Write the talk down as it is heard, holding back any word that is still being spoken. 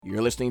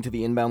You're listening to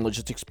the Inbound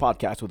Logistics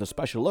Podcast with a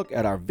special look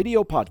at our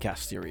video podcast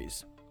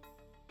series.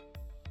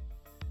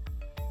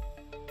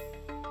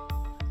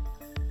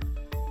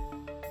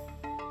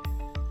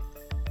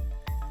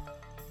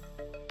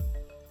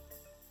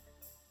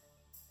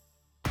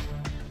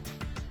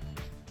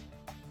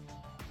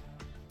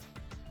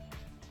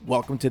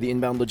 Welcome to the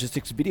Inbound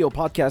Logistics video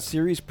podcast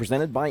series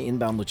presented by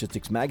Inbound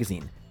Logistics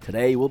Magazine.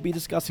 Today, we'll be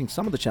discussing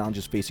some of the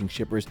challenges facing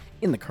shippers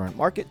in the current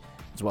market,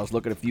 as well as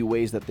look at a few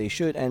ways that they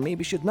should and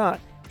maybe should not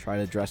try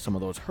to address some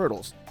of those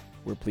hurdles.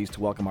 We're pleased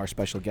to welcome our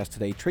special guest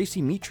today,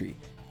 Tracy Meetre,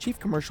 Chief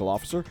Commercial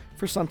Officer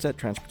for Sunset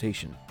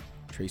Transportation.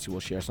 Tracy will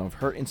share some of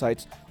her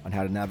insights on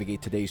how to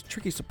navigate today's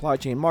tricky supply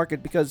chain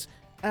market because,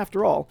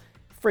 after all,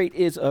 freight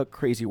is a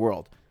crazy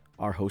world.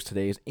 Our host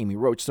today is Amy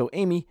Roach. So,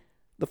 Amy,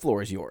 the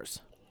floor is yours.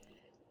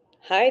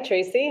 Hi,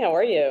 Tracy. How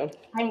are you?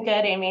 I'm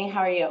good, Amy. How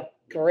are you?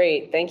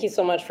 Great. Thank you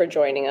so much for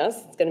joining us.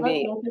 It's going to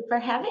be... Thank you for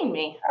having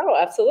me. Oh,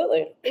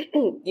 absolutely.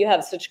 You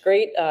have such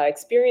great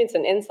experience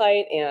and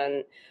insight,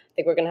 and I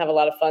think we're going to have a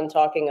lot of fun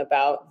talking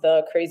about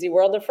the crazy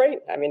world of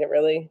freight. I mean,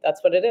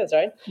 that's what it is,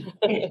 right?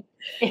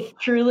 It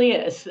truly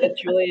is. It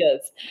truly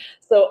is.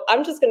 So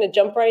I'm just going to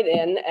jump right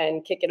in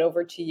and kick it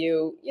over to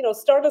you.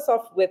 Start us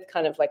off with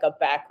kind of like a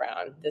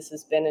background. This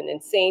has been an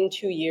insane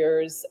 2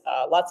 years,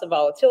 lots of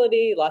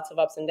volatility, lots of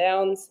ups and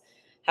downs.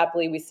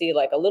 Happily, we see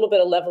like a little bit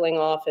of leveling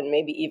off and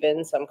maybe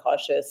even some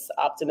cautious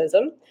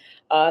optimism.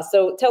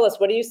 So tell us,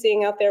 what are you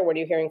seeing out there? What are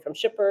you hearing from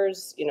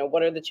shippers?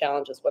 What are the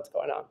challenges? What's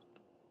going on?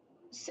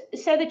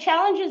 So the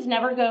challenges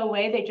never go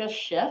away. They just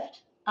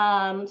shift.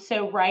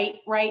 So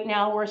right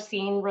now we're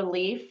seeing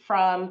relief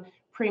from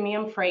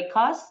premium freight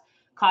costs.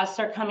 Costs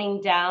are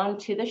coming down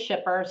to the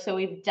shipper. So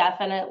we've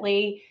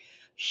definitely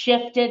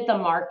shifted the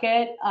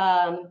market.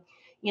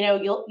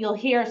 You'll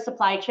hear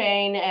supply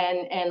chain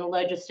and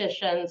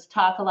logisticians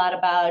talk a lot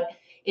about,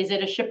 is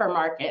it a shipper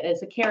market?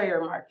 Is it a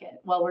carrier market?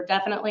 Well, we're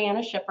definitely in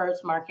a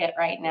shipper's market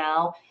right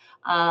now,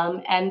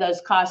 and those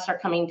costs are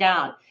coming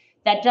down.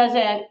 That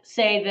doesn't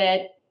say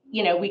that,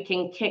 we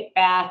can kick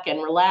back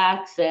and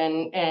relax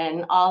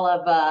and all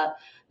of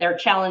their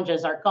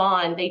challenges are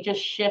gone. They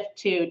just shift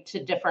to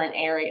different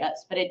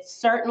areas. But it's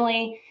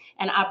certainly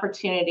an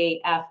opportunity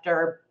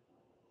after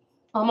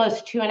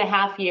almost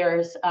 2.5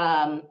 years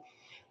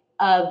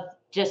of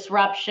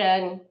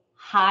disruption,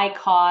 high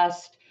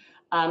cost,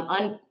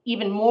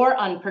 even more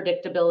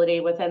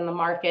unpredictability within the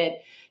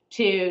market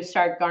to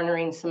start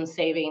garnering some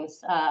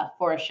savings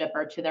for a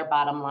shipper to their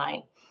bottom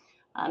line.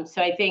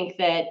 So I think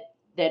that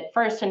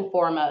first and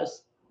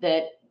foremost,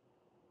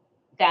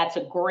 that's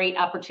a great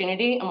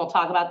opportunity, and we'll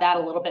talk about that a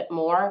little bit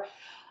more.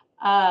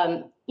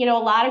 A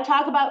lot of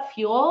talk about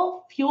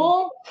fuel.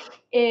 Fuel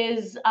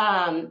has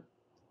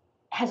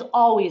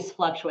always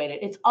fluctuated.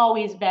 It's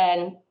always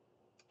been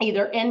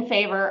either in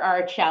favor or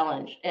a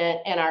challenge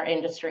in our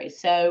industry.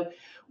 So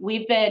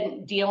we've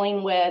been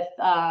dealing with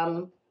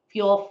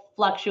fuel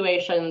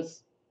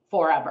fluctuations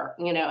forever,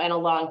 and a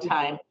long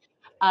time.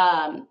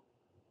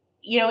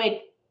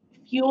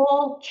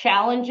 Fuel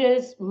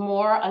challenges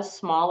more a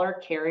smaller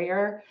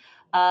carrier,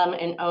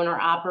 an owner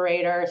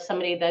operator,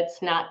 somebody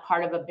that's not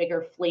part of a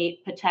bigger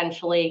fleet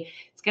potentially.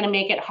 It's going to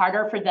make it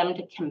harder for them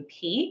to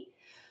compete.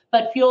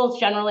 But fuel is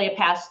generally a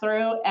pass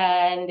through,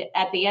 and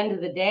at the end of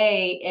the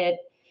day, it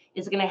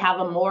is going to have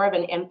more of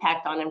an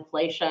impact on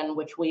inflation,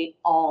 which we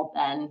all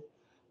then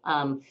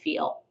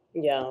feel.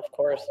 Yeah, of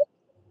course.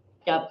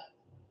 Yep.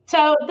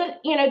 So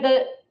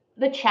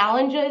the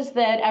challenges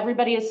that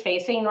everybody is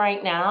facing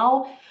right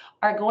now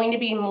are going to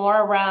be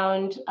more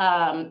around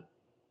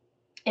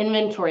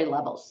inventory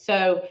levels.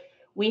 So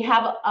we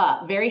have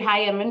very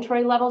high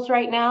inventory levels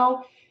right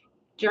now.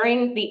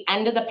 During the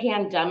end of the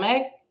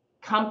pandemic,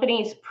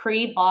 companies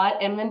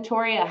pre-bought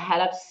inventory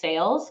ahead of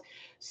sales.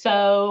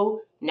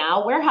 So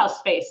now warehouse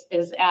space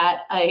is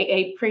at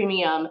a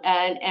premium,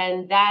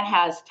 and that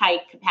has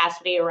tight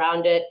capacity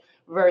around it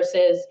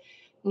versus,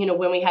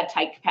 when we had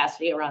tight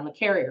capacity around the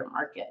carrier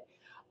market.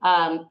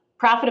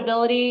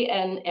 Profitability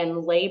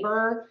and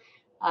labor,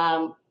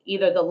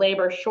 either the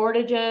labor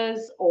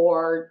shortages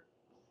or,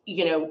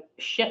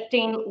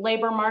 shifting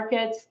labor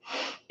markets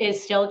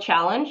is still a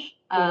challenge.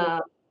 Mm-hmm.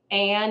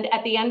 And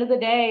at the end of the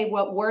day,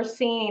 what we're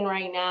seeing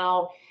right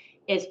now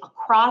is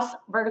across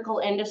vertical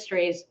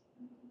industries,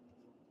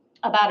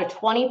 about a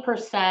 20%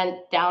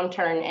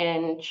 downturn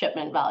in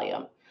shipment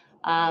volume.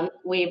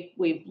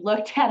 We've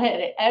looked at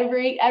it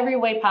every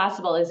way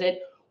possible. Is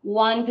it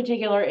one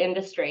particular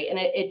industry? And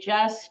it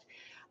just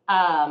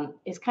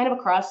is kind of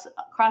across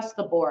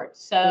the board.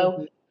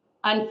 So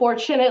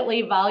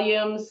Unfortunately,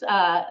 volumes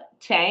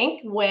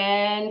tank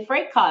when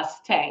freight costs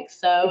tank.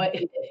 So,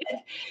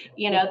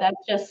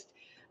 that's just,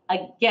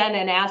 again,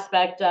 an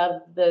aspect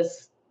of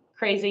this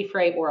crazy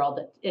freight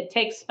world. It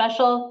takes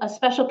a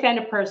special kind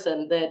of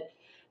person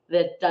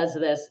that does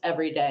this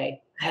every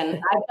day. And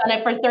I've done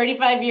it for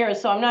 35 years,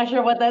 so I'm not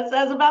sure what that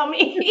says about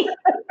me.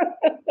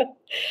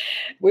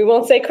 We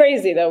won't say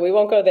crazy, though. We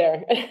won't go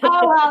there.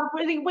 Oh, well,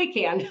 we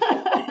can.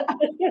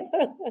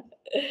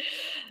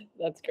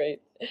 That's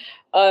great.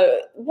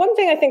 One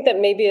thing I think that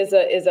maybe is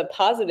a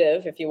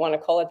positive, if you want to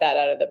call it that,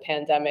 out of the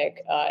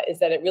pandemic, is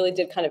that it really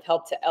did kind of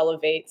help to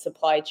elevate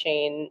supply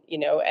chain,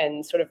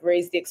 and sort of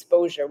raise the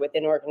exposure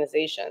within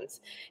organizations.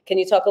 Can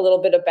you talk a little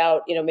bit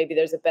about, maybe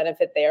there's a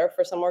benefit there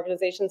for some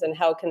organizations, and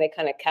how can they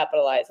kind of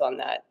capitalize on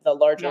that, the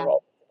larger Yeah,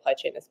 role supply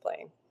chain is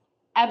playing?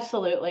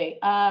 absolutely.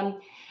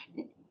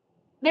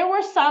 There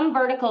were some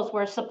verticals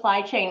where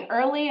supply chain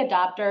early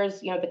adopters,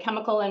 the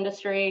chemical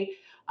industry,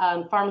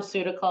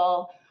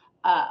 pharmaceutical,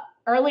 uh,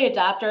 early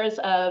adopters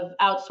of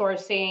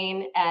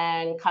outsourcing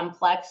and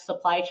complex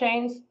supply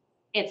chains.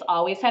 It's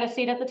always had a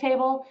seat at the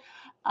table,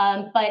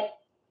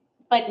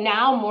 but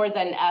now more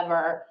than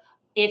ever,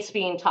 it's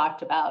being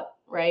talked about.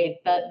 Right,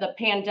 the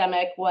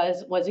pandemic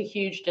was a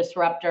huge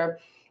disruptor.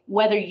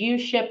 Whether you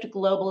shipped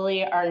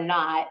globally or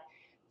not,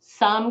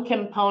 some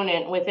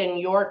component within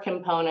your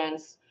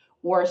components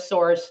were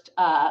sourced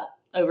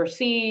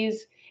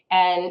overseas,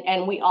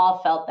 and we all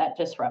felt that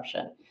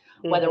disruption.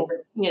 Whether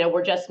Hmm.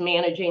 we're just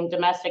managing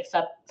domestic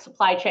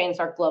supply chains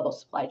or global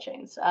supply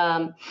chains.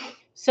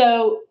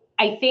 So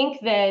I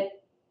think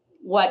that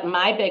what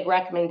my big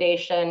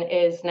recommendation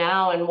is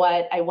now, and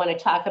what I want to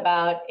talk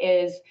about,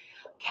 is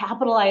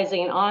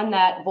capitalizing on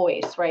that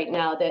voice right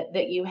now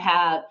that you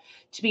have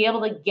to be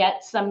able to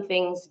get some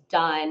things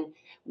done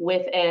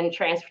within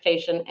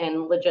transportation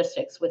and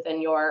logistics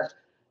within your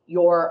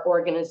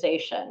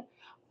organization.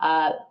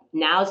 Uh,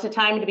 Now's the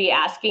time to be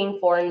asking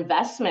for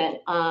investment,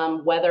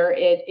 whether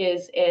it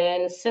is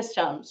in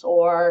systems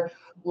or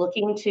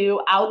looking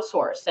to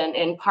outsource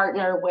and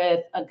partner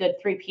with a good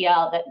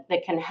 3PL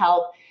that can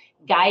help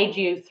guide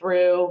you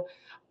through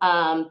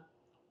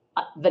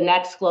the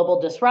next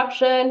global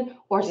disruption,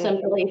 or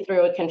simply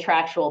through a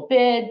contractual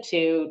bid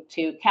to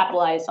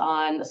capitalize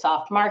on the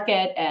soft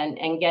market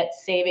and get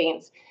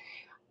savings.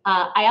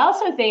 I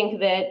also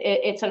think that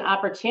it's an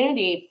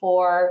opportunity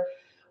for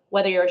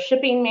whether you're a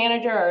shipping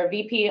manager or a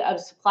VP of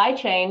supply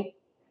chain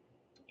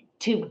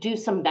to do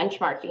some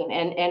benchmarking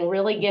and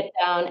really get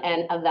down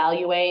and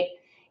evaluate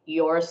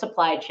your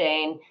supply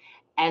chain,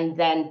 and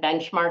then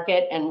benchmark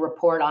it and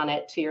report on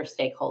it to your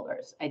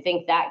stakeholders. I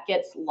think that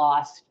gets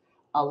lost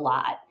a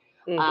lot.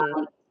 Hmm.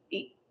 Um,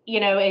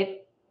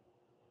 it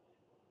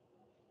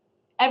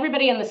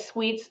everybody in the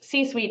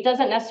C-suite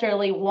doesn't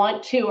necessarily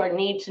want to or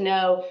need to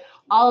know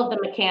all of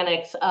the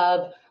mechanics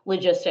of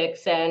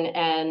logistics and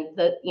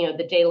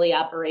the daily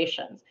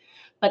operations,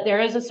 but there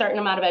is a certain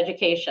amount of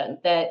education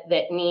that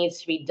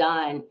needs to be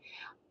done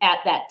at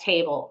that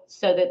table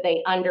so that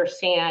they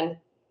understand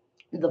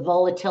the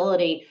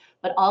volatility,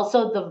 but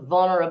also the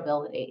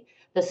vulnerability.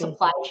 The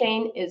supply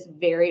chain is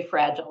very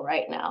fragile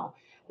right now,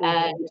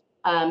 Hmm.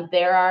 and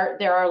there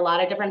are a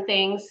lot of different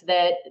things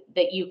that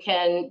you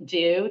can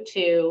do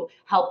to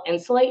help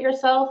insulate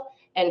yourself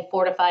and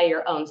fortify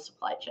your own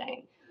supply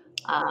chain.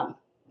 Um,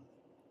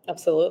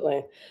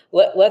 Absolutely.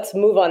 Let's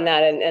move on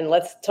that, and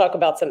let's talk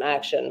about some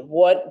action.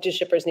 What do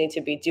shippers need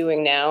to be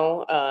doing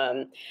now?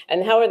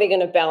 And how are they going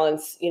to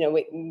balance?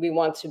 We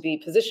want to be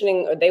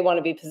positioning, or they want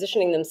to be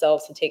positioning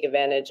themselves to take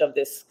advantage of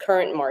this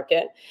current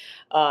market,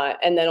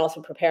 and then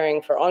also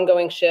preparing for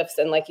ongoing shifts.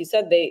 And like you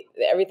said,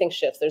 everything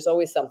shifts. There's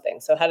always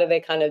something. So how do they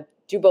kind of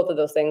do both of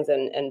those things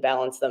and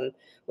balance them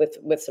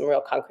with some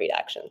real concrete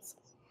actions?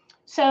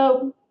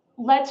 so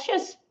let's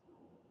just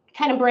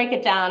kind of break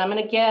it down. I'm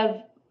going to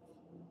give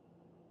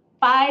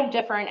 5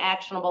 different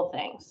actionable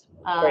things.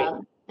 Great.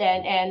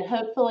 And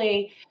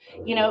hopefully,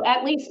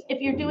 at least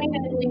if you're doing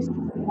it, at least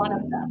one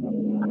of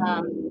them,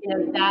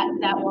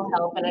 that will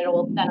help, and it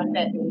will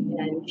benefit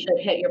and should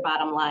hit your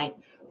bottom line.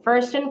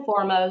 First and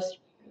foremost,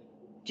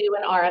 do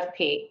an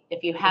RFP.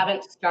 If you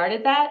haven't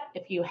started that,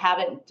 if you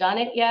haven't done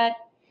it yet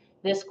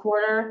this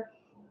quarter,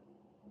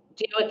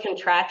 do a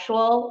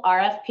contractual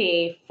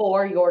RFP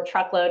for your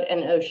truckload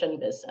and ocean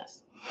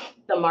business.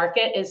 The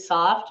market is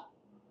soft.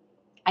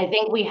 I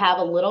think we have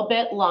a little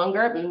bit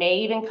longer, it may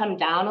even come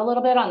down a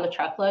little bit on the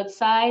truckload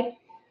side,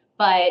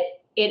 but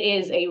it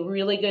is a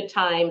really good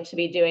time to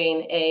be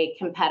doing a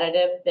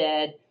competitive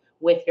bid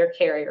with your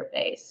carrier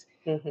base.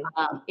 Hmm.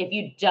 If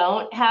you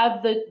don't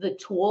have the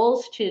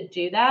tools to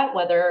do that,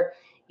 whether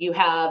you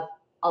have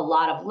a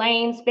lot of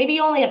lanes, maybe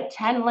you only have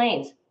 10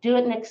 lanes, do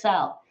it in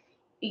Excel,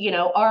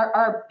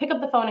 or pick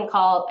up the phone and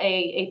call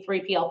a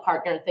 3PL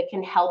partner that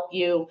can help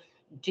you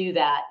do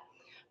that.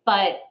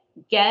 But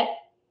get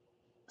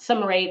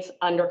some rates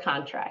under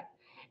contract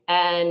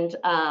and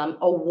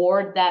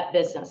award that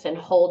business and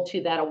hold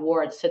to that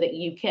award so that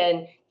you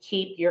can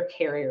keep your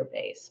carrier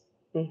base.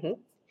 Hmm.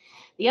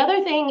 The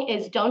other thing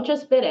is, don't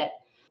just bid it.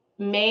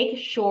 Make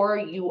sure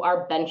you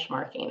are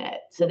benchmarking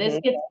it. So this Hmm.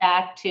 gets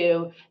back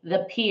to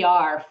the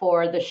PR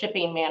for the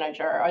shipping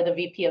manager or the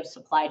VP of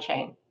supply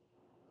chain.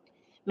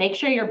 Make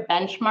sure you're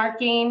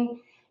benchmarking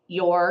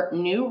your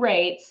new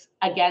rates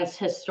against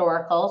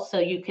historical so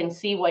you can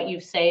see what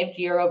you've saved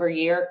year over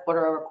year,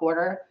 quarter over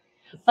quarter,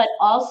 but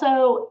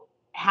also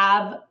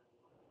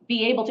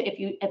be able to, if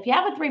you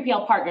have a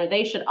 3PL partner,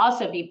 they should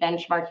also be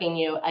benchmarking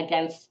you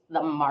against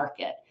the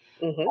market.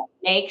 Hmm.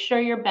 Make sure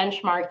you're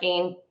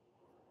benchmarking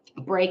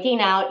breaking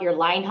out your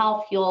line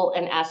haul fuel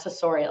and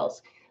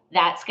accessorials.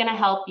 That's going to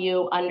help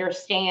you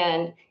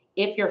understand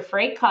if your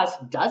freight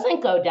cost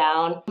doesn't go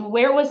down,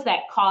 where was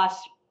that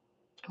cost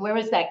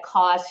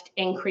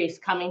increase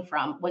coming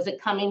from? Was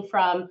it coming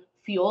from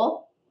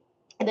fuel?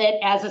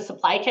 That as a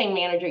supply chain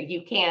manager,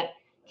 you can't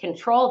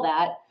control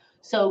that.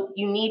 So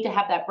you need to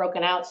have that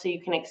broken out so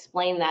you can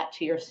explain that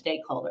to your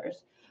stakeholders.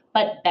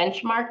 But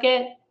benchmark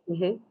it,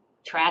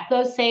 track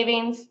those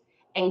savings,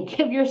 and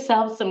give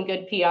yourself some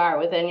good PR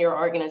within your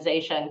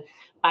organization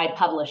by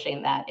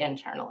publishing that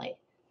internally.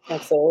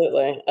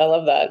 Absolutely. I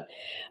love that.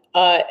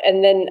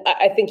 And then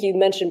I think you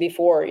mentioned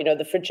before,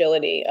 the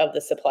fragility of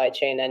the supply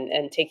chain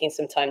and taking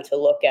some time to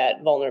look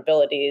at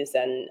vulnerabilities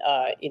and,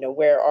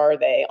 where are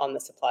they on the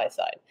supply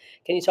side?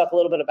 Can you talk a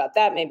little bit about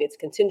that? Maybe it's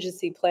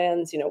contingency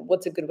plans.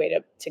 What's a good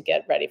way to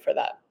get ready for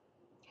that?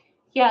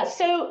 Yeah,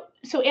 so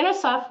in a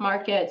soft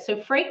market,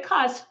 so freight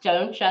costs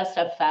don't just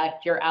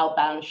affect your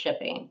outbound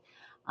shipping.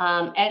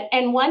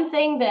 And one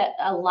thing that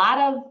a lot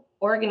of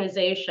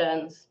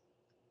organizations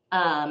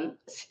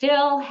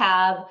still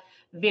have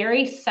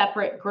very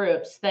separate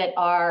groups that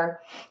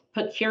are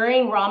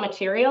procuring raw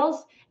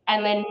materials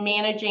and then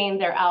managing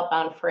their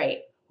outbound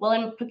freight. Well,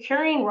 in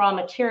procuring raw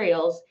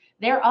materials,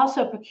 they're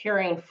also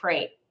procuring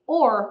freight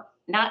or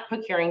not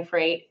procuring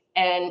freight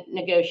and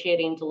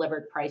negotiating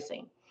delivered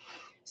pricing.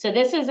 So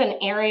this is an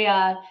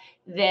area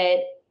that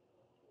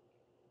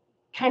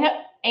kind of,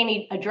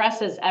 Amy,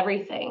 addresses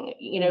everything.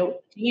 Do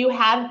you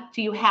have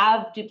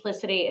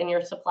duplicity in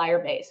your supplier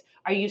base?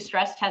 Are you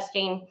stress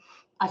testing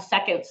a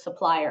second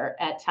supplier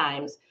at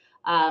times?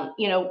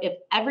 If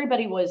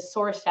everybody was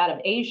sourced out of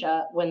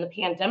Asia when the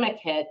pandemic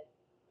hit,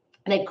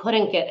 they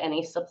couldn't get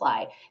any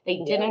supply.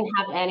 They didn't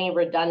have any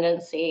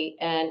redundancy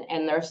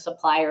in their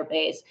supplier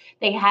base.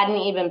 They hadn't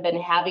even been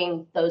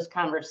having those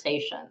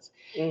conversations.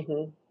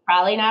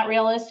 Probably not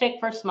realistic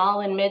for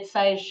small and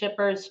mid-sized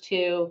shippers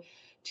to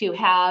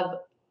have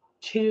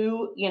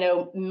two,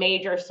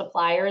 major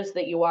suppliers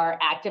that you are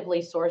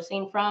actively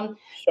sourcing from. Sure.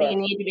 But you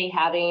need to be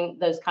having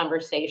those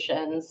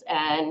conversations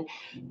and,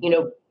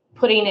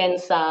 putting in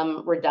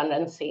some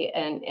redundancy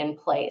in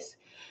place.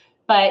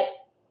 But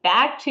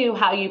back to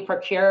how you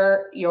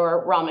procure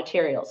your raw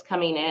materials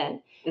coming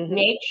in,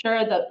 make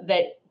sure that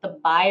the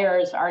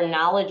buyers are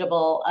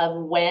knowledgeable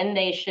of when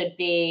they should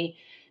be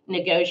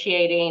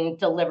negotiating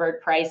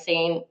delivered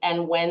pricing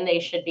and when they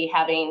should be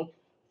having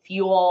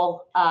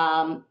fuel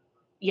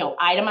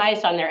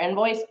itemized on their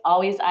invoice,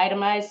 always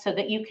itemized, so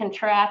that you can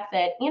track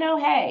that,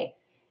 hey,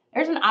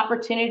 there's an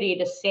opportunity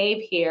to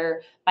save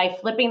here by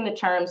flipping the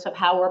terms of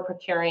how we're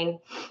procuring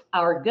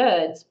our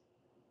goods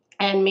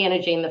and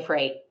managing the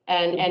freight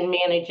and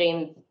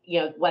managing,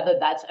 whether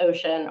that's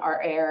ocean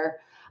or air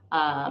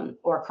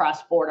or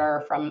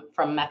cross-border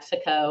from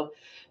Mexico.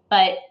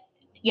 But,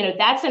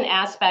 that's an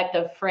aspect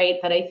of freight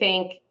that I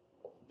think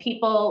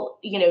people,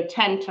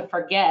 tend to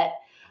forget.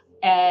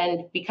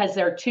 And because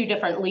there are two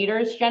different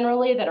leaders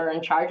generally that are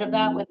in charge of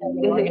that within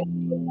the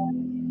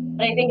organization.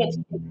 But I think it's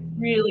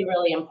really,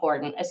 really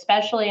important,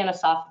 especially in a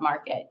soft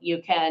market.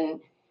 You can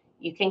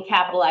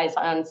capitalize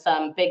on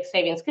some big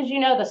savings because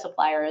the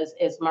supplier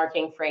is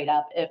marking freight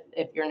up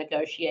if you're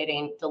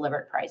negotiating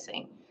delivered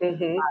pricing.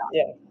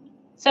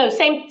 So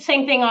same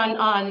thing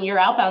on your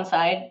outbound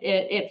side.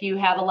 If you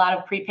have a lot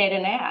of prepaid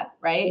and ad,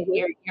 right?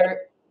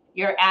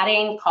 You're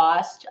adding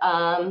cost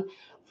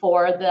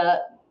for the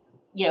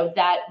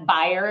that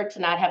buyer to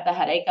not have the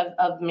headache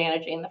of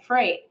managing the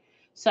freight.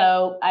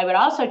 So I would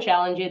also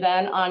challenge you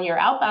then on your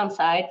outbound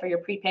side for your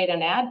prepaid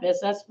and ad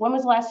business. When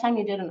was the last time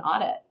you did an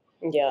audit?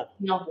 Yeah.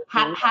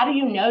 How do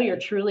you know you're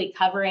truly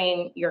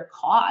covering your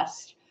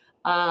cost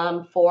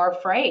for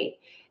freight?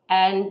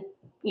 And,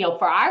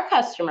 for our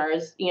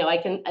customers, I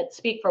can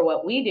speak for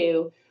what we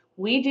do.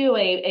 We do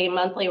a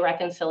monthly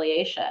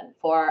reconciliation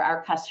for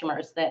our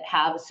customers that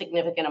have a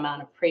significant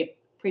amount of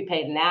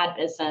prepaid and ad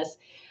business.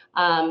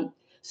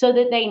 So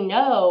that they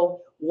know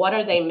what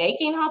are they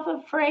making off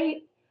of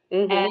freight,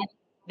 and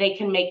they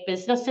can make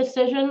business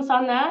decisions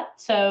on that.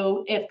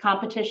 So if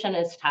competition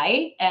is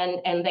tight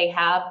and they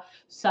have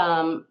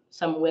some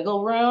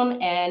wiggle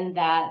room and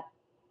that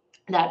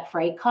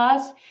freight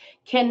cost,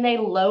 can they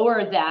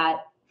lower that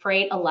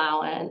freight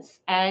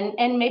allowance? And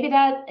maybe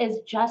that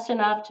is just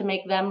enough to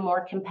make them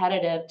more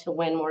competitive to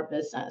win more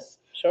business.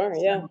 Sure,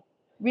 yeah.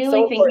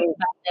 Really thinking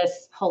about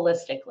this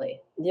holistically.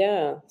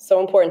 Yeah. So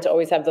important to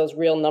always have those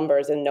real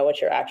numbers and know what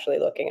you're actually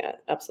looking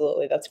at.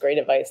 Absolutely. That's great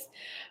advice.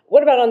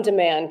 What about on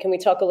demand? Can we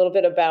talk a little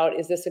bit about,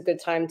 is this a good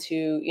time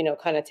to,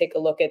 kind of take a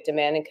look at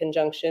demand in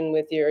conjunction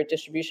with your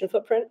distribution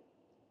footprint?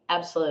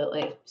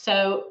 Absolutely.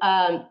 So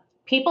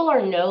people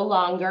are no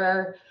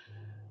longer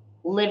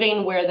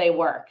living where they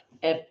work,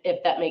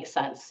 if that makes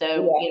sense.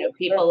 So,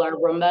 people are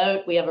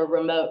remote. We have a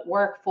remote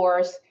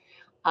workforce.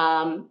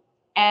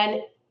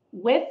 And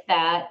with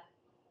that,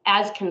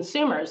 as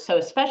consumers, so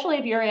especially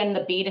if you're in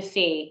the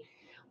B2C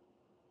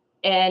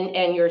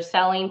and you're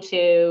selling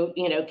to,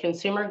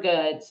 consumer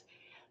goods,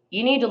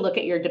 you need to look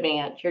at your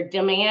demand. Your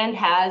demand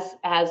has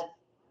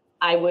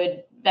I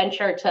would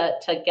venture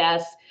to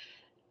guess,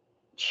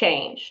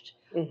 changed.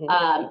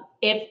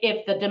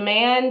 If the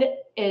demand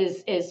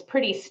is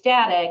pretty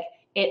static,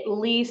 at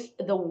least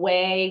the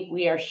way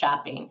we are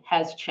shopping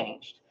has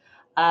changed.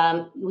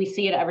 We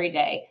see it every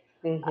day.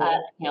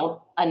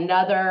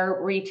 Another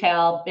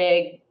retail,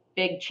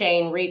 big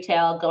chain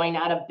retail going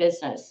out of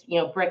business.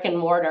 Brick and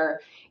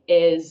mortar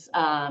is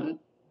going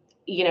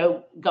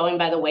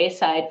by the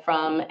wayside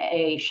from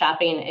a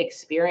shopping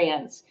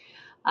experience.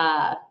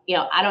 I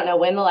don't know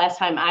when the last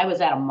time I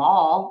was at a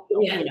mall,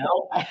 it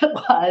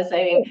was.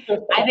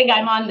 I think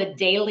I'm on the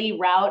daily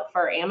route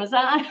for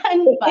Amazon,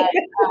 but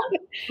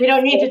we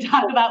don't need to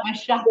talk about my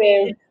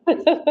shopping.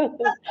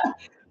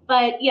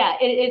 But yeah,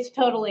 it's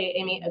totally,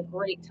 Amy, a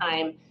great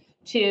time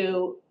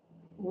to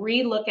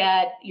relook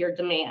at your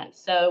demand.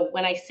 So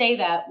when I say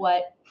that,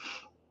 what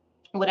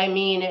I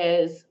mean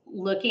is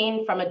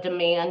looking from a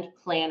demand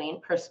planning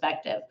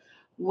perspective.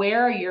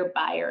 Where are your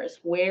buyers?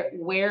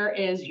 Where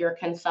is your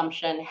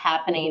consumption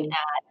happening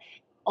at?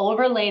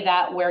 Overlay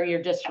that where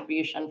your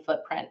distribution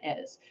footprint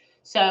is.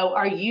 So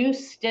are you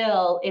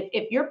still,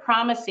 if you're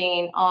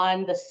promising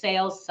on the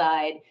sales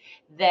side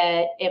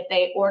that if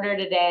they order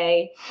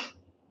today,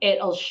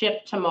 it'll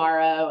ship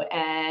tomorrow,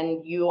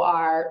 and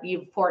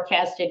you've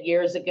forecasted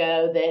years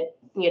ago that,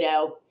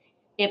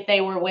 if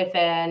they were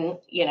within,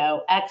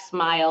 X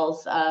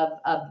miles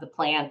of the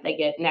plant, they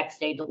get next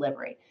day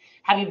delivery.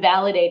 Have you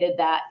validated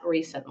that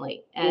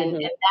recently? And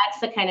that's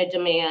the kind of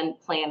demand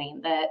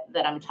planning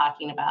that I'm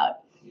talking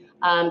about.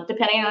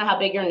 Depending on how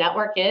big your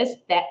network is,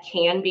 that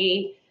can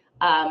be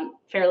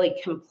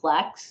fairly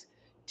complex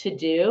to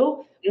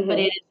do, but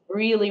it is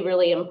really,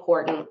 really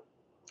important,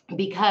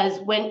 because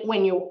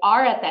when you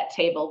are at that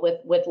table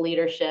with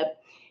leadership,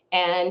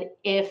 and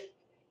if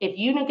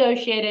you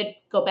negotiated,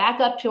 go back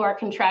up to our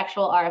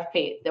contractual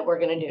RFP that we're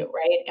going to do,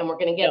 right? And we're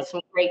going to get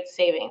some great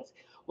savings.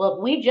 Well,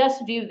 if we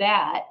just do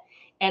that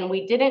and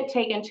we didn't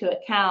take into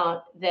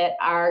account that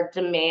our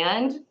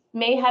demand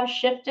may have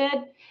shifted,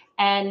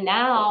 and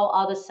now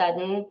all of a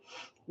sudden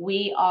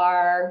we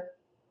are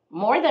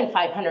more than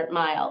 500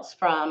 miles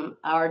from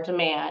our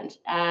demand,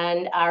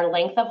 and our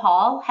length of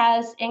haul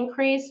has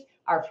increased,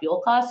 our fuel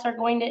costs are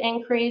going to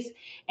increase.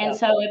 And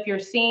so if you're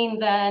seeing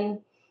then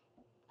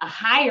a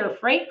higher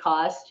freight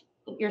cost,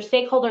 your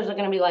stakeholders are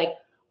going to be like,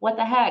 what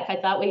the heck? I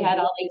thought we had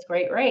all these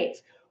great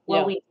rates.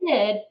 Well, we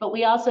did, but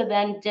we also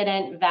then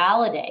didn't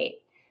validate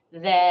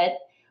that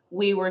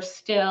we were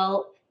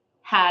still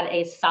had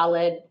a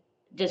solid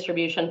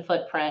distribution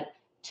footprint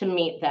to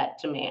meet that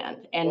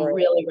demand and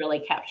really, really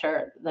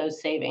capture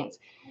those savings.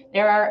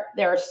 There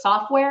are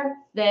software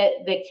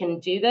that can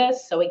do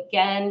this. So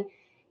again,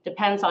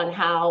 depends on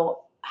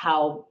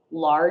how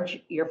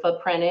large your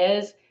footprint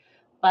is,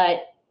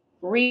 but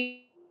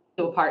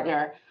a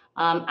partner.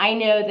 I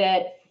know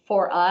that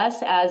for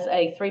us as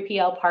a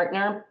 3PL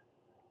partner,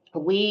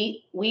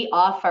 we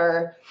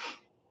offer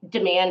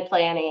demand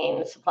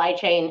planning, supply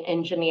chain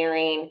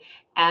engineering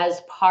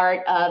as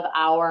part of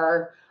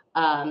our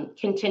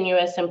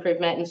continuous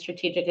improvement and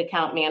strategic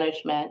account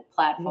management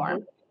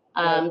platform.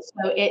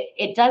 So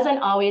it doesn't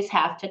always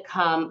have to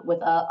come with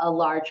a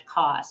large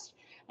cost,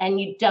 and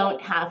you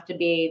don't have to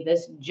be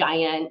this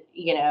giant,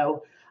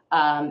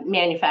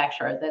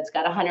 manufacturer that's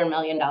got $100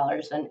 million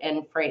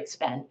in freight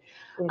spend.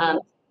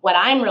 What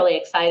I'm really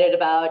excited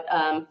about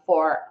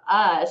for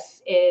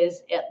us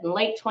is in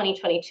late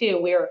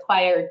 2022, we were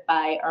acquired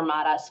by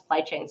Armada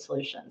Supply Chain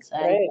Solutions.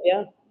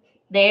 And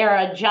they are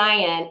a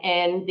giant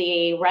in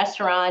the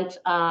restaurant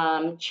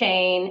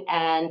chain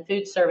and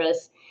food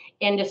service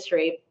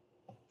industry.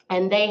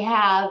 And they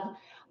have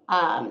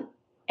an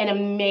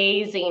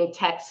amazing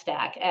tech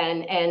stack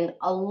and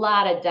a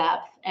lot of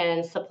depth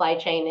and supply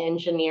chain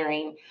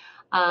engineering.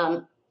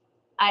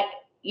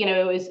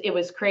 It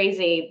was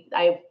crazy.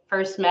 I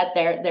first met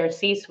their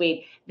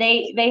C-suite.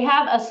 They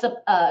have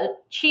a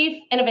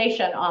chief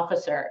innovation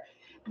officer.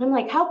 And I'm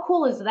like, how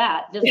cool is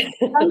that? Just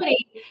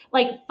somebody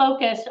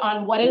focused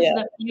on what is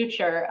the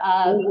future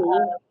of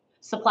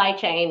supply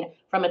chain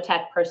from a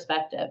tech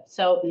perspective.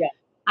 So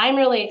I'm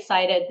really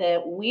excited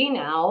that we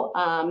now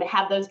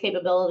have those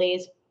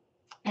capabilities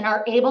and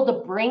are able to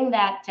bring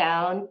that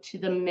down to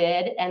the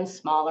mid and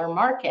smaller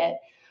market,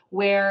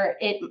 where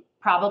it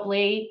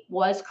probably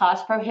was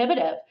cost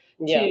prohibitive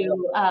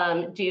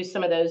to do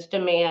some of those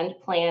demand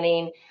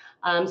planning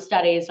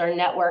studies or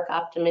network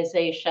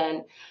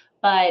optimization.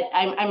 But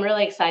I'm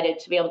really excited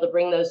to be able to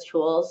bring those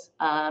tools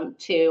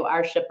to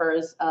our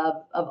shippers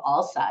of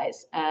all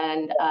size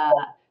and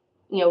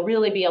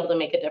really be able to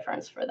make a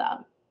difference for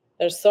them.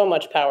 There's so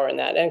much power in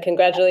that, and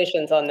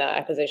congratulations on that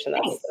acquisition.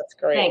 That's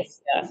great.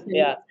 Thanks. It's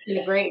been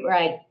a great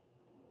ride.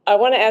 I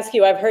want to ask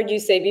you, I've heard you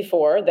say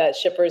before that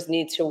shippers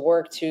need to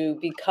work to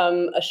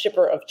become a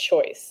shipper of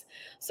choice.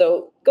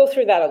 So go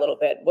through that a little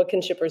bit. What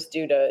can shippers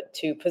do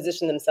to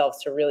position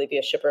themselves to really be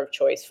a shipper of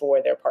choice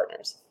for their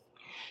partners?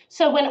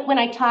 So when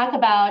I talk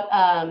about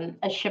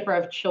a shipper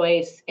of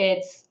choice,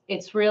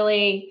 it's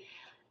really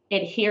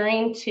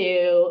adhering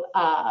to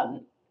a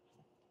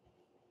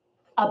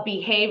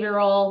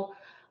behavioral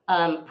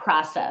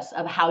process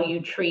of how you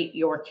treat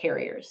your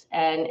carriers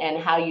and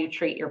how you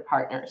treat your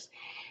partners.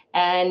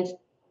 And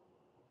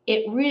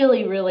it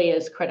really, really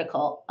is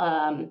critical.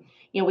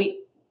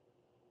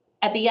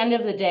 At the end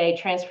of the day,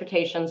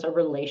 transportation's a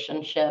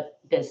relationship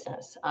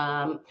business.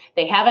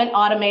 They haven't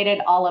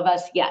automated all of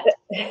us yet.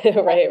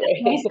 Right.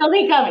 May still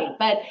be coming,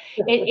 but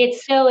it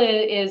still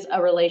is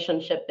a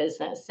relationship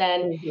business.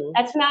 And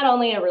that's not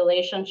only a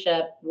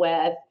relationship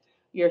with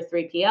your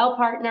 3PL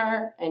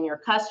partner and your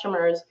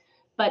customers,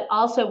 but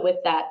also with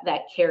that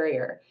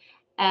carrier.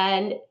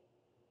 And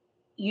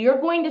you're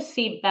going to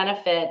see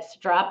benefits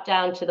drop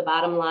down to the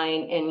bottom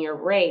line in your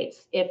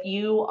rates if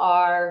you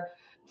are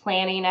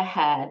planning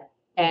ahead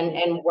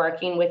and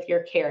working with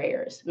your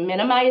carriers,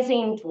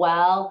 minimizing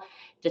dwell,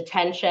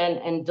 detention,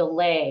 and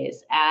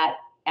delays at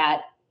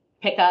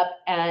pickup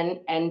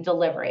and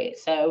delivery.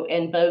 So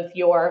in both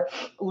your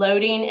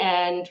loading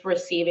and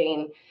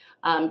receiving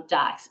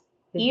docks,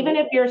 even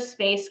if you're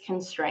space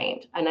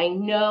constrained, and I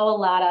know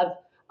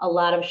a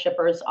lot of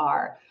shippers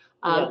are,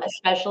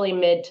 especially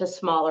mid to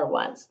smaller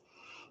ones.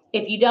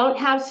 If you don't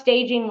have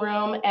staging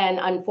room, and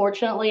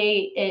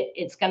unfortunately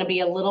it's going to be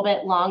a little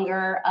bit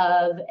longer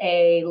of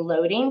a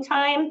loading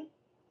time,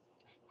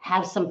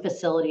 have some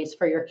facilities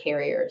for your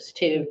carriers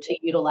to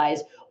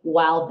utilize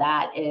while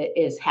that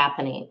is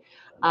happening.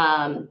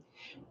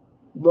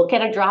 Look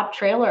at a drop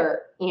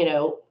trailer,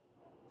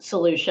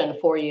 solution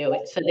for you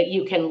so that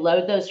you can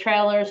load those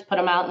trailers, put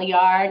them out in the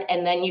yard,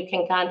 and then you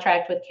can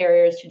contract with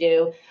carriers to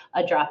do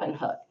a drop and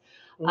hook.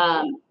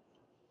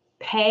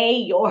 Pay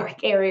your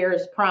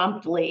carriers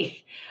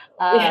promptly.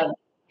 That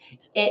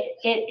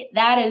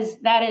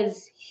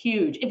is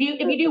huge. If you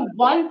do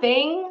one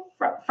thing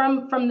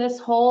from this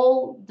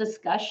whole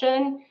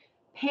discussion,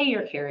 pay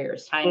your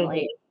carriers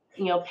timely.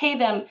 Pay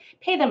them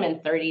in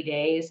 30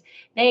 days.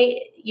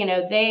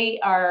 They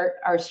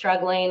are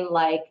struggling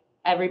like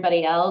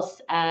everybody else,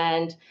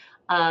 and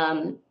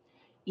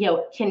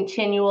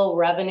continual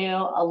revenue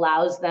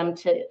allows them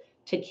to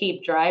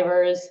keep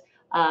drivers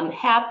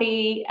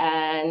happy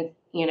and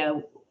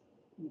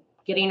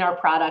getting our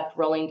product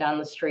rolling down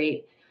the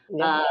street.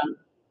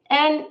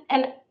 And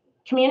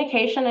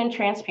communication and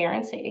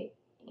transparency,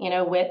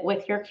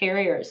 with your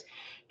carriers.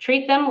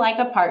 Treat them like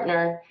a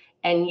partner,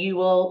 and you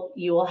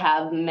will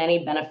have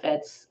many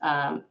benefits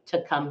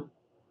to come,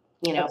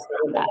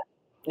 from that.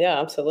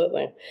 Yeah,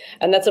 absolutely.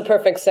 And that's a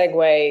perfect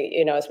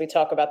segue, as we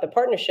talk about the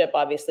partnership.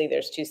 Obviously,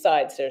 there's two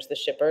sides. There's the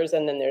shippers,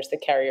 and then there's the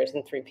carriers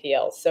and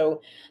 3PLs.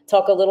 So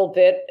talk a little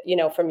bit,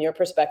 from your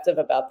perspective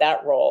about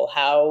that role.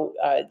 How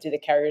do the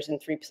carriers and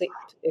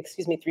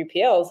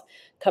 3PLs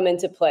come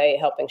into play,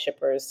 helping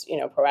shippers,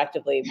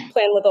 proactively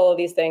plan with all of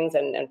these things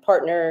and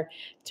partner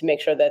to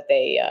make sure that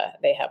they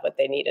have what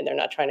they need and they're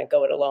not trying to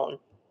go it alone?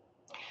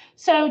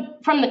 So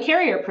from the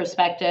carrier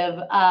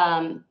perspective,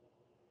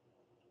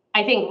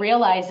 I think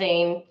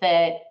realizing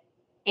that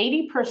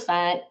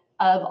 80%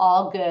 of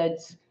all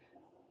goods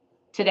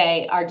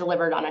today are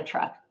delivered on a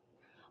truck.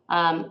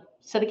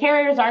 So the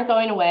carriers aren't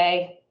going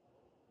away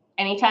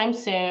anytime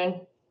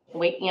soon.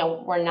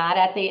 We're not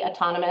at the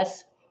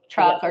autonomous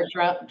truck or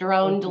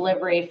drone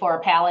delivery for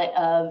a pallet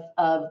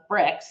of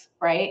bricks,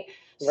 right?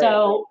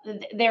 So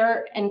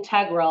they're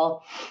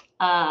integral,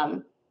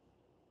 and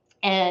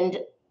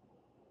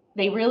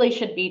they really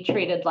should be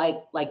treated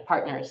like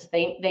partners.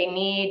 They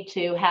need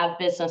to have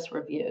business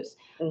reviews.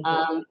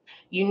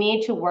 You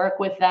need to work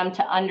with them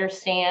to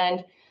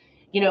understand,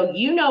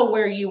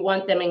 where you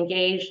want them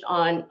engaged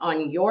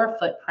on your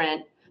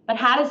footprint, but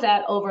how does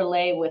that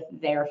overlay with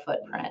their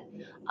footprint?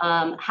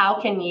 How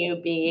can you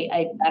be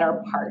a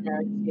better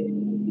partner to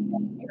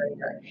the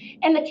carrier?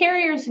 And the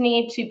carriers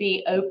need to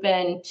be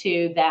open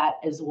to that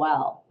as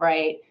well,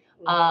 right?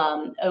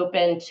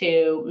 Open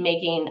to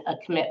making a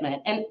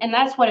commitment. And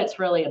that's what it's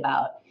really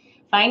about.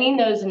 Finding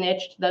those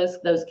niche,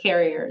 those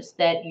carriers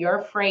that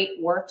your freight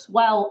works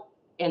well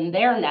in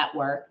their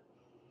network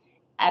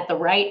at the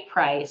right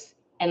price,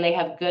 and they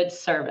have good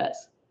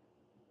service.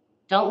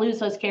 Don't lose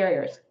those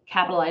carriers.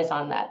 Capitalize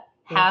on that.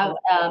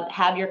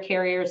 Have your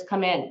carriers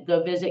come in,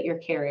 go visit your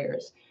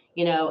carriers,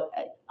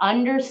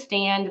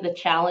 understand the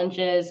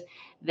challenges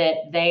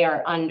that they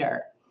are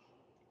under.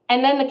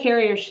 And then the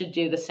carriers should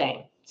do the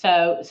same.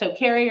 So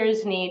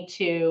carriers need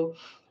to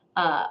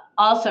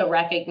also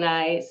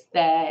recognize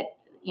that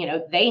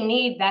they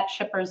need that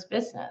shipper's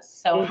business.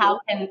 So how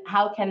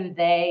can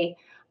they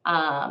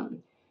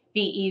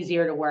be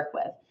easier to work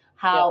with?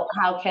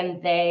 How can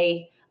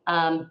they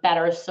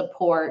better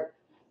support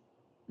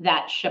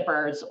that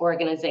shipper's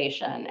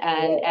organization,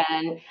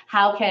 and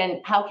how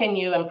can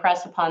you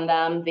impress upon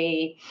them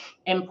the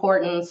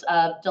importance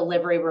of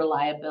delivery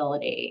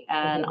reliability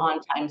and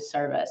on-time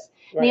service?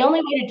 And the only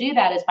way to do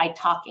that is by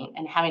talking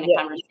and having a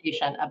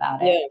conversation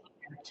about it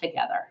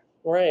together.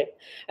 Right.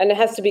 And it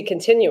has to be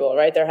continual,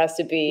 right? There has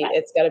to be,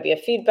 it's got to be a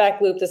feedback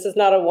loop. This is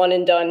not a one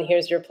and done,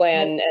 here's your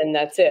plan, and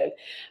that's it.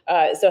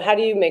 So how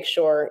do you make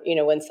sure,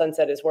 when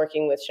Sunset is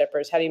working with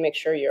shippers, how do you make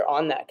sure you're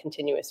on that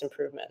continuous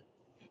improvement?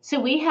 So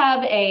we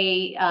have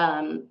a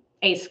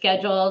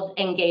scheduled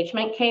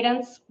engagement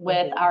cadence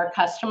with our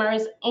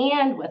customers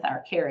and with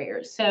our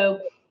carriers. So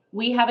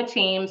we have a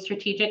team,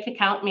 strategic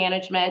account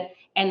management,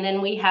 And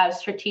then we have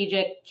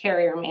strategic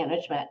carrier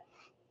management,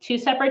 two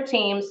separate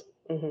teams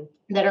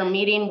that are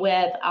meeting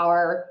with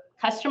our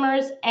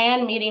customers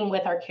and meeting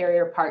with our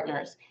carrier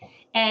partners.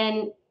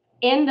 And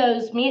in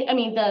those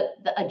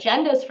the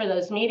agendas for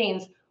those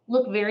meetings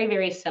look very,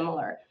 very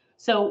similar.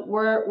 So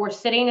we're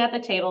sitting at the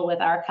table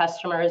with our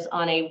customers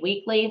on a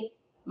weekly,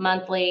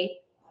 monthly,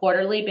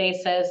 quarterly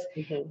basis.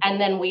 And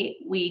then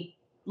we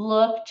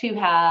look to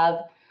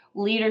have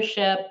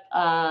leadership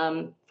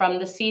from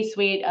the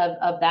C-suite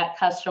of that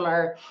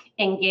customer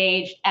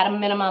engaged at a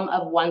minimum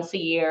of once a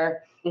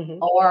year,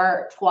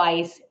 or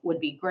twice would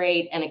be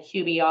great, and a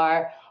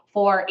QBR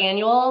for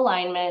annual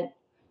alignment,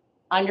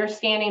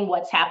 understanding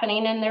what's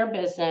happening in their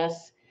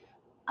business,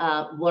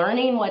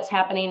 learning what's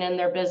happening in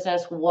their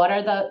business, what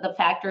are the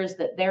factors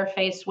that they're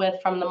faced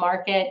with from the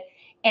market,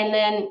 and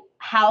then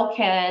how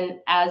can,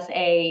 as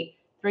a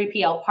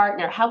 3PL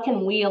partner, how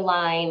can we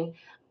align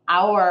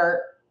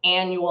our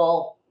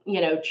annual,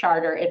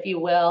 charter, if you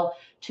will,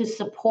 to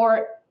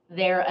support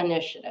their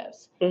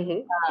initiatives.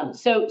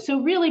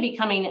 So really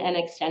becoming an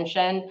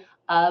extension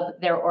of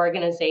their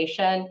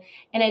organization.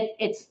 And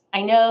it's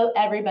I know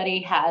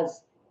everybody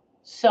has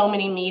so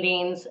many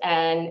meetings,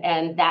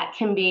 and that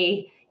can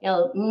be,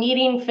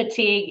 meeting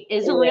fatigue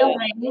is a real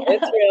thing.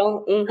 It's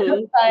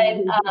real.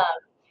 But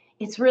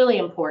it's really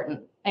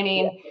important. I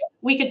mean,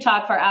 we could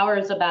talk for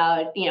hours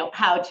about,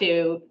 how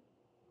to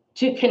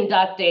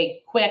conduct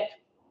a quick,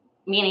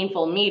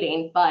 meaningful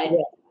meeting, but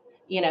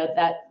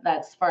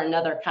that's for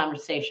another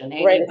conversation.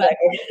 Amy. Right.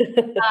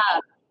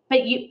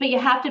 But you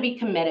have to be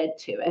committed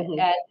to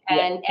it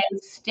and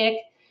stick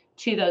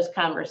to those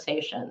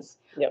conversations.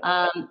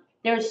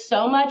 There's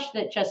so much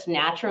that just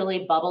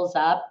naturally bubbles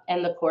up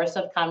in the course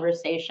of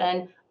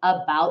conversation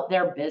about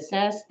their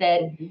business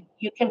that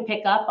you can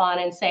pick up on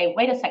and say,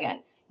 wait a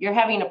second, you're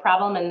having a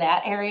problem in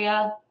that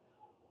area.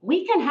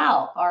 We can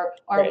help, or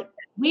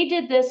we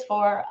did this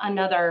for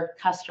another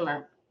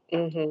customer.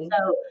 So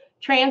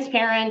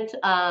transparent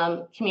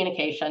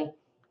communication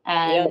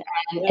and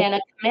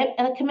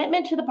a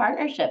commitment to the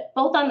partnership,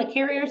 both on the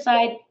carrier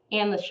side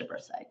and the shipper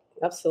side.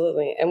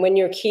 Absolutely. And when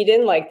you're keyed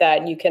in like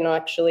that, you can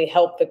actually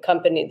help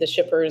the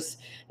shippers,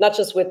 not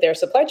just with their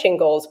supply chain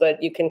goals,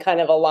 but you can kind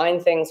of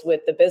align things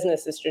with the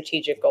business's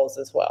strategic goals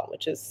as well,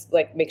 which is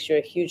makes you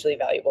a hugely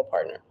valuable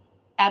partner.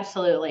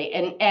 Absolutely.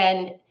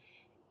 And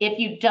if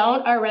you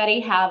don't already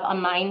have a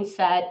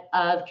mindset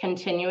of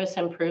continuous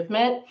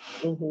improvement,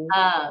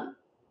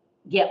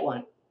 get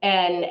one.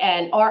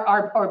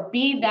 Or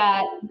be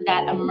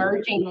that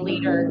emerging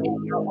leader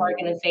in your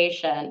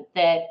organization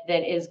that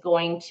is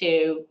going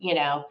to,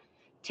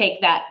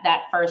 take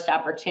that first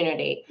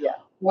opportunity.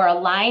 Or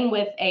align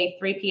with a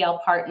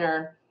 3PL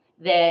partner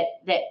that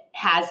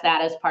has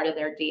that as part of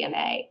their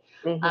DNA.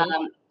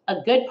 A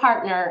good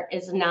partner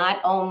is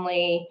not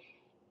only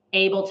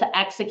able to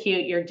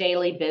execute your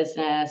daily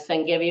business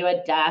and give you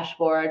a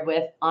dashboard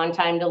with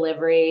on-time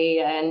delivery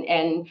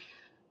and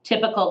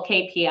typical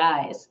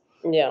KPIs.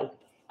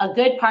 A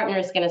good partner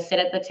is going to sit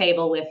at the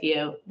table with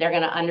you. They're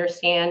going to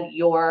understand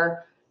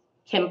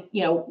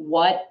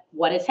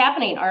what is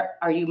happening.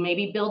 Are you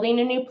maybe building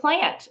a new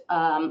plant?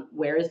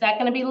 Where is that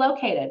going to be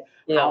located?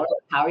 How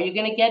are you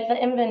going to get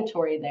the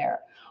inventory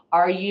there?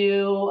 Are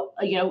you,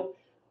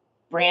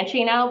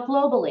 branching out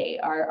globally?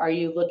 Are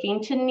you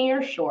looking to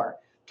nearshore?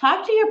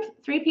 Talk to your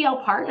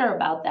 3PL partner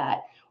about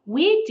that.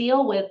 We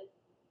deal with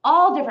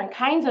all different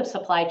kinds of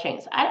supply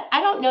chains.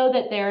 I don't know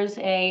that there's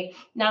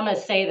now I'm going to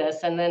say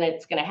this and then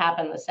it's going to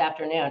happen this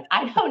afternoon.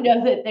 I don't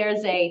know that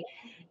there's a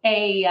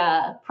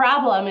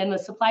problem in the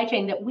supply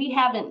chain that we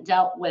haven't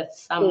dealt with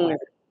somewhere.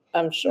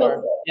 I'm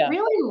sure. So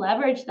really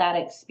leverage that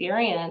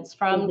experience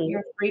from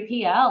your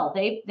 3PL.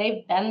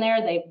 They've been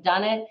there, they've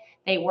done it.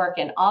 They work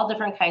in all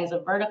different kinds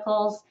of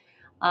verticals.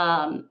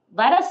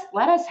 Let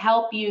us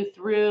help you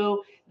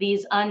through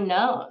these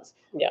unknowns.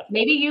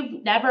 Maybe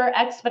you've never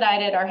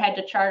expedited or had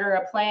to charter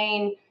a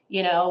plane,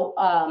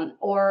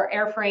 or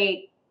air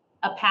freight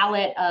a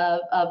pallet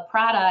of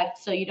product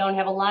so you don't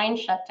have a line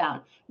shut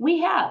down. We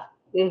have.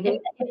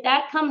 If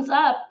that comes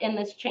up in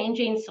this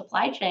changing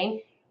supply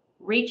chain,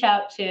 reach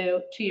out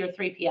to your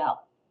 3PL.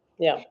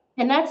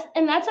 And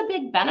that's a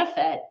big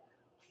benefit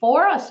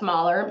for a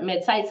smaller,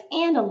 mid-sized,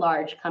 and a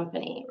large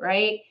company,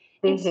 right?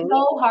 It's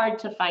so hard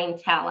to find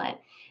talent.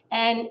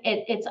 And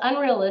it's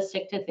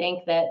unrealistic to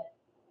think that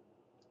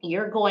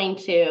you're going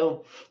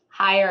to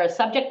hire a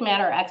subject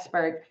matter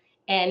expert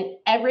in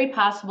every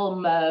possible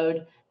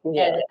mode,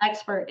 an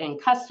expert in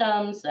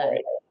customs,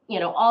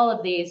 all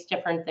of these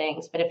different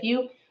things. But if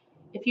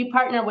you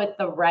partner with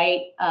the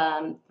right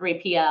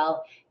 3PL,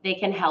 they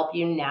can help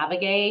you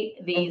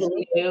navigate these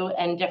new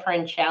and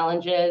different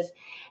challenges,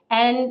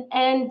 and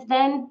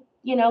then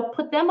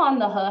put them on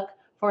the hook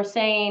for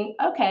saying,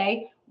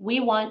 okay, we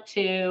want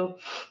to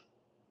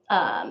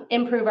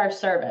improve our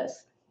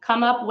service.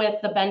 Come up with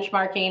the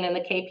benchmarking and the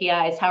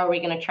KPIs. How are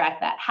we going to track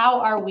that? How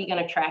are we going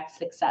to track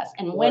success?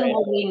 And when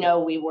will we know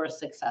we were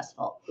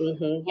successful?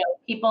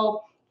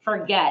 People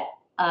forget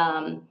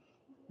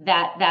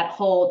that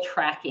whole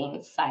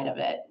tracking side of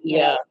it.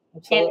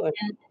 Absolutely.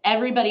 And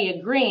everybody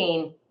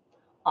agreeing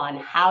on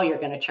how you're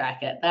going to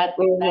track it. That's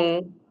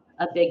Mhm.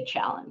 a big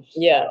challenge.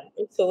 Yeah,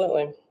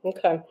 absolutely.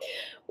 Okay.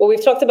 Well,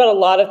 we've talked about a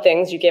lot of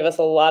things. You gave us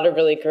a lot of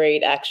really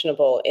great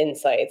actionable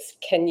insights.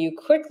 Can you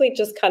quickly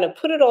just kind of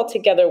put it all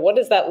together? What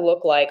does that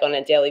look like on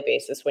a daily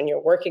basis when you're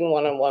working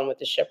one-on-one with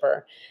the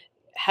shipper?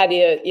 How do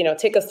you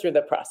take us through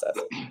the process?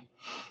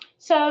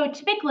 So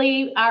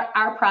typically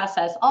our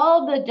process,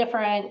 all the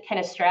different kind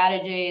of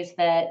strategies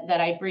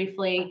that I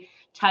briefly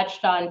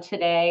touched on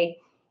today,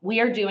 we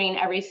are doing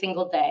every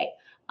single day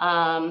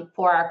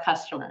for our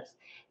customers.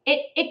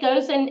 It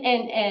goes in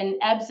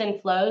ebbs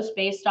and flows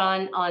based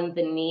on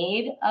the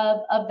need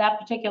of that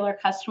particular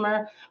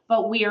customer,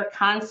 but we are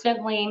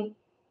constantly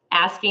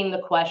asking the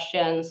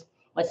questions,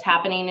 what's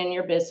happening in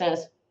your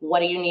business? What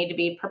do you need to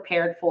be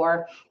prepared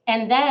for?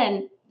 And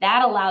then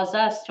that allows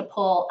us to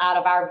pull out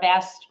of our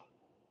vast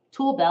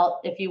tool belt,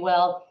 if you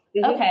will.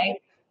 Mhm. Okay,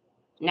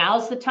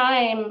 now's the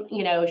time,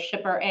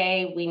 shipper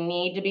A, we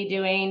need to be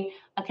doing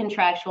a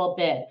contractual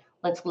bid.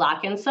 Let's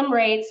lock in some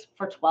rates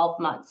for 12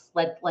 months.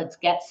 Let's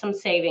get some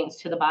savings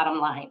to the bottom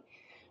line.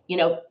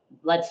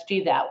 Let's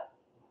do that.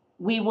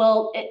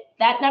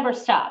 That never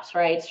stops,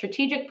 right?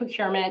 Strategic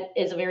procurement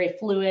is a very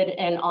fluid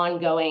and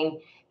ongoing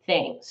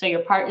thing. So your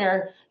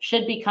partner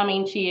should be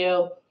coming to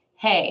you,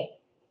 hey,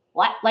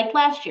 like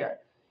last year,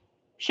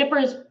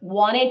 shippers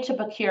wanted to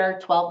procure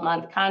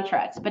 12-month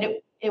contracts, but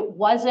it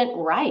wasn't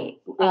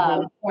right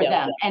for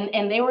Yeah. them.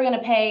 And they were going to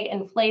pay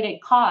inflated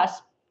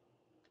costs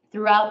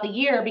throughout the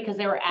year because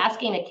they were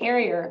asking a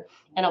carrier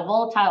in a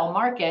volatile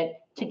market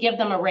to give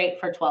them a rate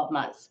for 12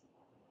 months.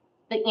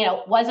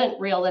 That, wasn't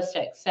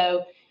realistic.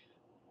 So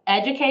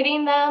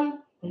educating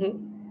them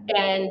Mhm.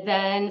 and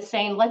then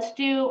saying, let's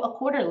do a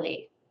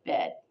quarterly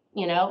bid.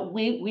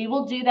 We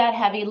will do that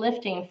heavy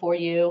lifting for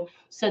you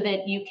so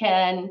that you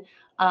can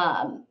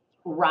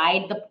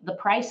ride the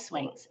price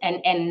swings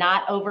and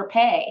not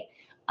overpay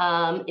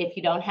if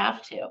you don't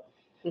have to.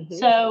 Mhm.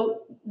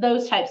 So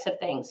those types of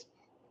things.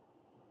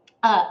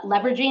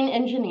 Leveraging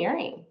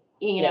engineering,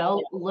 Yeah.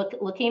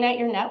 looking at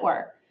your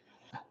network,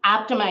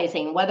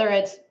 optimizing, whether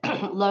it's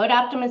load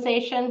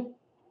optimization,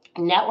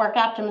 network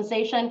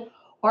optimization,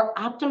 or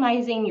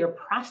optimizing your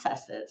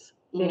processes,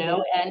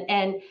 Mhm.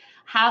 and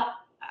how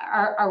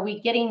are we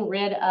getting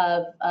rid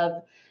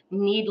of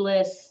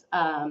needless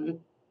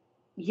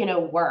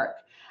work?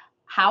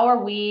 How are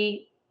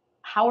we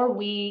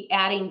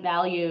adding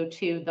value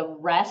to the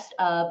rest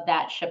of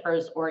that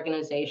shipper's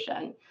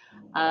organization?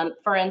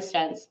 For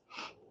instance,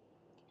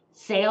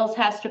 sales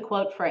has to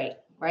quote freight,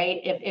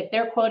 right? If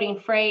they're quoting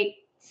freight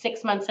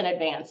 6 months in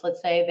advance, let's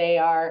say they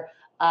are,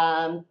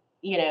 um,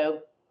 you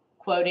know,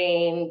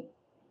 quoting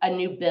a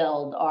new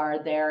build or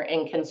they're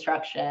in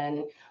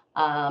construction,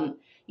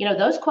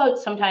 those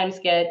quotes sometimes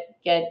get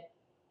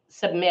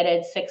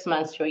submitted 6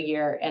 months to a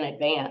year in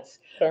advance.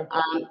 Sure.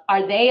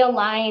 Are they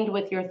aligned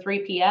with your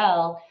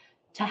 3PL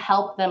to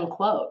help them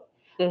quote?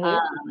 Mhm.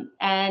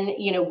 And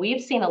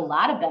we've seen a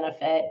lot of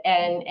benefit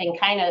and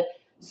kind of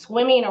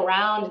swimming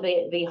around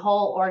the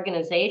whole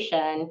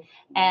organization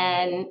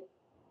and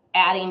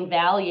adding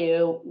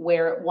value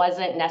where it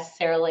wasn't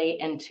necessarily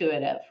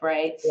intuitive,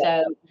 right?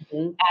 Yeah. So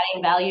Mhm.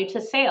 adding value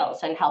to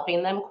sales and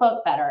helping them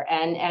quote better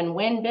and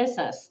win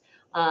business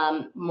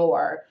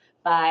more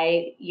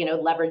by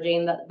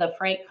leveraging the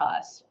freight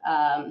cost.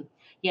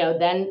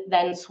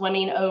 Then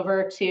swimming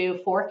over to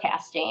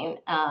forecasting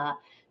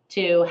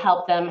to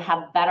help them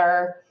have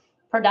better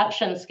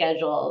production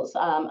schedules,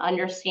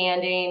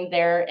 understanding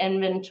their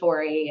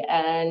inventory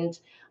and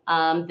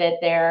that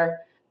they're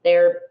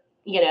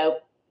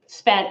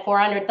spent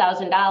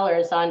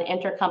 $400,000 on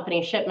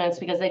intercompany shipments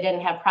because they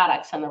didn't have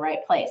products in the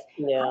right place.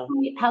 Yeah.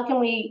 How can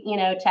we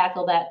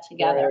tackle that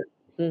together?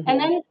 Right.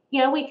 And Mhm.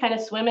 then, we kind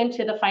of swim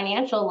into the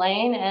financial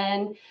lane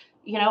and,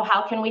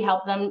 how can we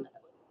help them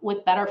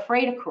with better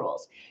freight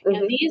accruals?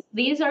 Mhm.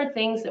 These are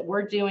things that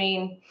we're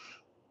doing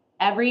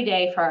every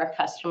day for our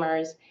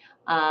customers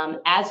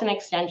as an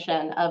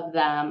extension of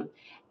them.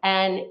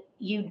 And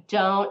you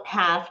don't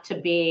have to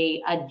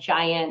be a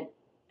giant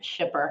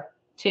shipper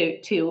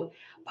to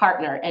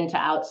partner and to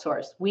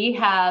outsource. We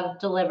have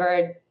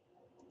delivered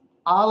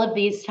all of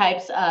these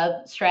types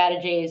of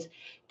strategies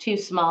to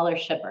smaller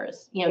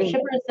shippers. Mhm.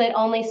 Shippers that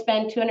only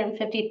spend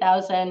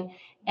 250,000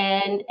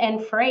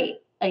 and freight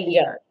a Yeah.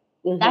 year.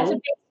 That's a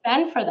Mhm. big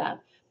spend for them.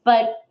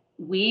 But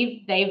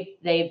they've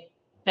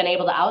been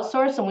able to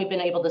outsource and we've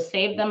been able to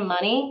save them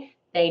money.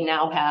 They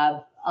now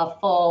have a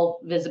full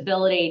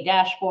visibility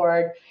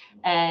dashboard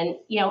and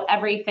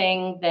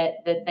everything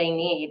that they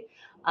need.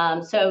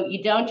 So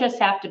you don't just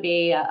have to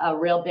be a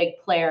real big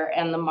player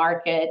in the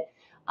market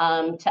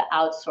to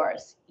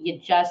outsource. You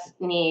just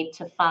need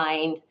to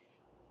find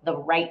the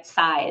right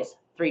size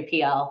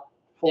 3PL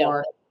Yeah.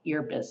 for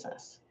your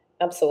business.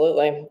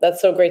 Absolutely.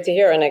 That's so great to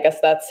hear, and I guess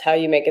that's how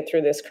you make it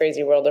through this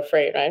crazy world of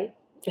freight, right?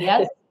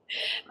 Yes.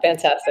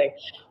 Fantastic.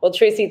 Well,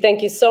 Tracy,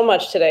 thank you so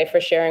much today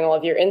for sharing all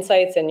of your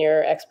insights and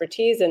your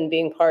expertise and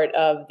being part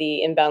of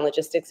the Inbound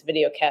Logistics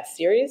videocast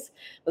series.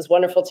 It was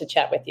wonderful to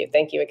chat with you.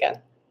 Thank you again.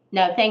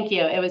 No, thank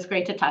you. It was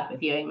great to talk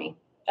with you, Amy.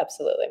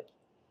 Absolutely.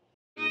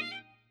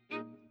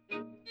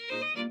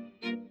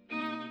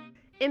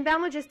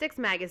 Inbound Logistics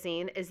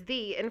Magazine is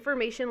the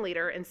information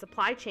leader in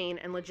supply chain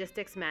and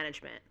logistics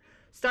management.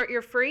 Start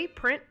your free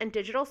print and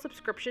digital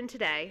subscription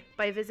today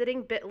by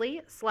visiting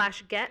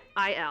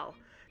bit.ly/getil.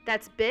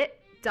 That's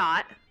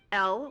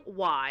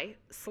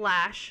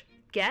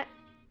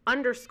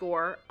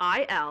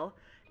bit.ly/get_IL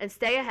and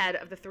stay ahead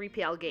of the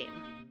 3PL game.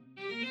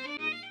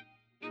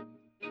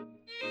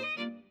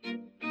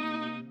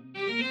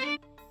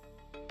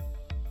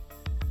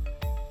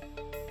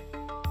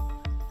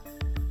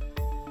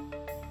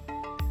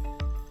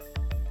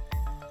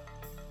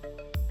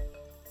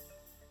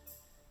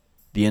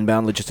 The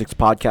Inbound Logistics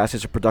Podcast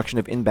is a production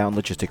of Inbound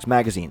Logistics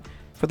Magazine.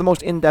 For the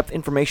most in-depth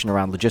information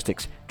around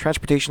logistics,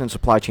 transportation, and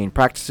supply chain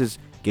practices,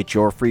 get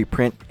your free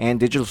print and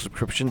digital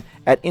subscription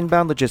at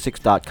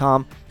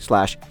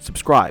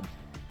inboundlogistics.com/subscribe.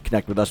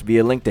 Connect with us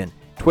via LinkedIn,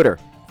 Twitter,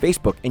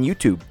 Facebook, and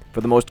YouTube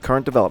for the most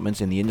current developments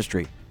in the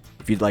industry.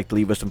 If you'd like to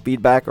leave us some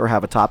feedback or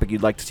have a topic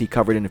you'd like to see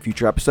covered in a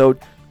future episode,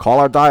 call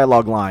our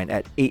dialogue line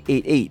at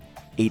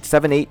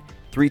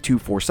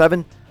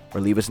 888-878-3247 or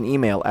leave us an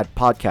email at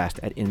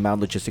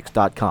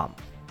podcast@inboundlogistics.com.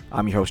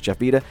 I'm your host, Jeff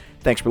Meetre.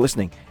 Thanks for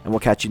listening, and we'll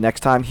catch you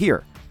next time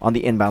here on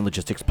the Inbound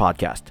Logistics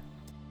Podcast.